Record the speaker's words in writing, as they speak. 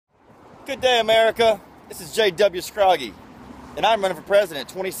Good day, America. This is J.W. Scroggy, and I'm running for president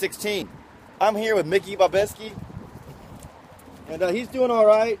 2016. I'm here with Mickey Babinski, and he's doing all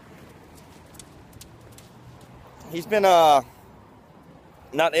right. He's been not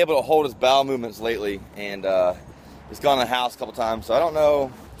able to hold his bowel movements lately, and he's gone to the house a couple times, so I don't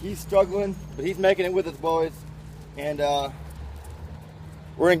know. He's struggling, but he's making it with us, boys, and we're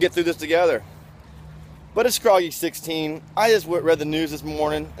going to get through this together. But it's Scroggy 16. I just read the news this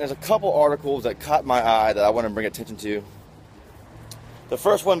morning. There's a couple articles that caught my eye that I want to bring attention to. The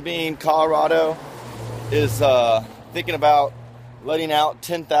first one being Colorado is thinking about letting out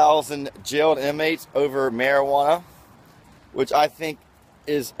 10,000 jailed inmates over marijuana, which I think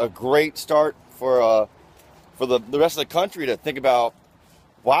is a great start for the rest of the country to think about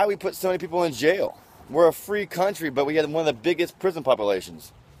why we put so many people in jail. We're a free country, but we have one of the biggest prison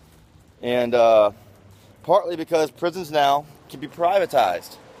populations. And partly because prisons now can be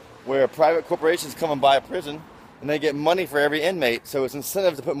privatized, where private corporations come and buy a prison and they get money for every inmate, so it's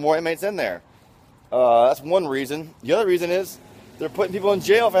incentive to put more inmates in there. That's one reason. The other reason is they're putting people in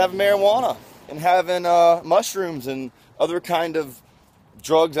jail for having marijuana and having mushrooms and other kind of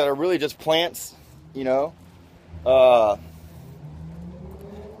drugs that are really just plants, you know.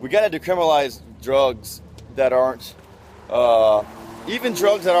 We got to decriminalize drugs that aren't, even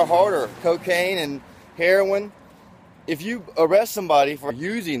drugs that are harder, cocaine and heroin. If you arrest somebody for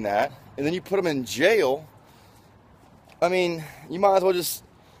using that and then you put them in jail, I mean, you might as well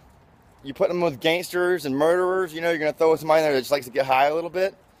you put them with gangsters and murderers. You know, you're going to throw somebody in there that just likes to get high a little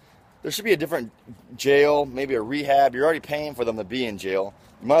bit. There should be a different jail, maybe a rehab. You're already paying for them to be in jail.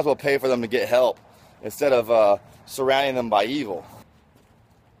 You might as well pay for them to get help instead of surrounding them by evil.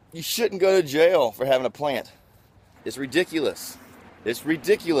 You shouldn't go to jail for having a plant. It's ridiculous. It's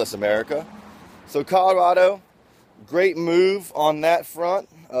ridiculous, America. So Colorado, great move on that front,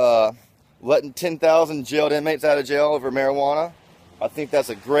 letting 10,000 jailed inmates out of jail over marijuana. I think that's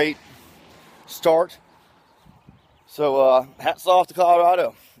a great start. So hats off to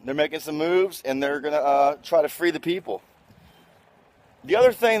Colorado. They're making some moves, and they're going to try to free the people. The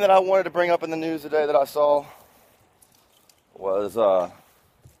other thing that I wanted to bring up in the news today that I saw was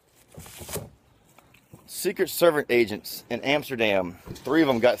Secret Service agents in Amsterdam. 3 of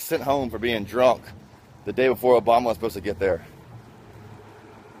them got sent home for being drunk the day before Obama was supposed to get there.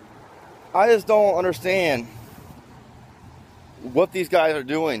 I just don't understand what these guys are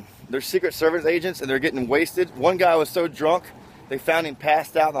doing. They're Secret Service agents and they're getting wasted. One guy was so drunk, they found him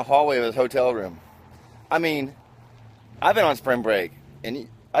passed out in the hallway of his hotel room. I mean, I've been on spring break, and you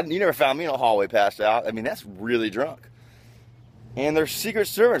never found me in a hallway passed out. I mean, that's really drunk. And they're Secret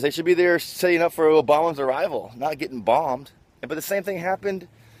Service. They should be there setting up for Obama's arrival, not getting bombed. But the same thing happened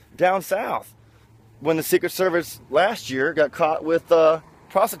down south when the Secret Service last year got caught with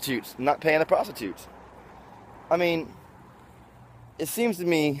prostitutes, not paying the prostitutes. I mean, it seems to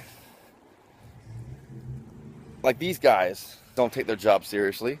me like these guys don't take their job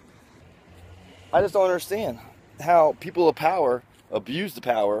seriously. I just don't understand how people of power abuse the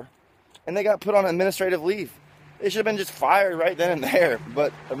power and they got put on administrative leave. They should have been just fired right then and there,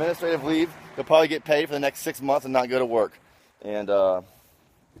 but administrative leave, they'll probably get paid for the next 6 months and not go to work. And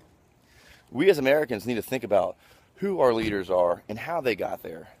we as Americans need to think about who our leaders are and how they got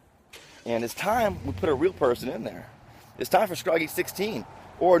there. And it's time we put a real person in there. It's time for Scroggy 16,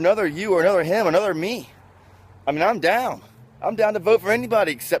 or another you, or another him, or another me. I mean, I'm down. I'm down to vote for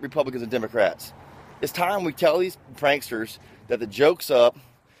anybody except Republicans and Democrats. It's time we tell these pranksters that the joke's up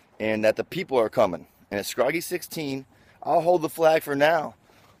and that the people are coming. And it's Scroggy 16. I'll hold the flag for now.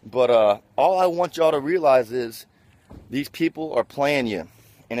 But all I want y'all to realize is these people are playing you.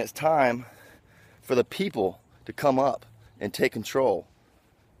 And it's time for the people to come up and take control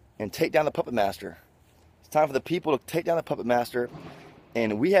and take down the puppet master. It's time for the people to take down the puppet master.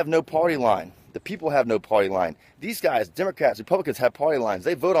 And we have no party line. The people have no party line. These guys, Democrats, Republicans, have party lines.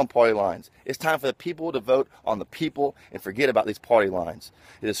 They vote on party lines. It's time for the people to vote on the people and forget about these party lines.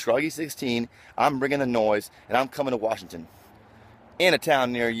 It is Scroggy 16. I'm bringing the noise, and I'm coming to Washington. In a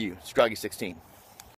town near you. Scroggy 16.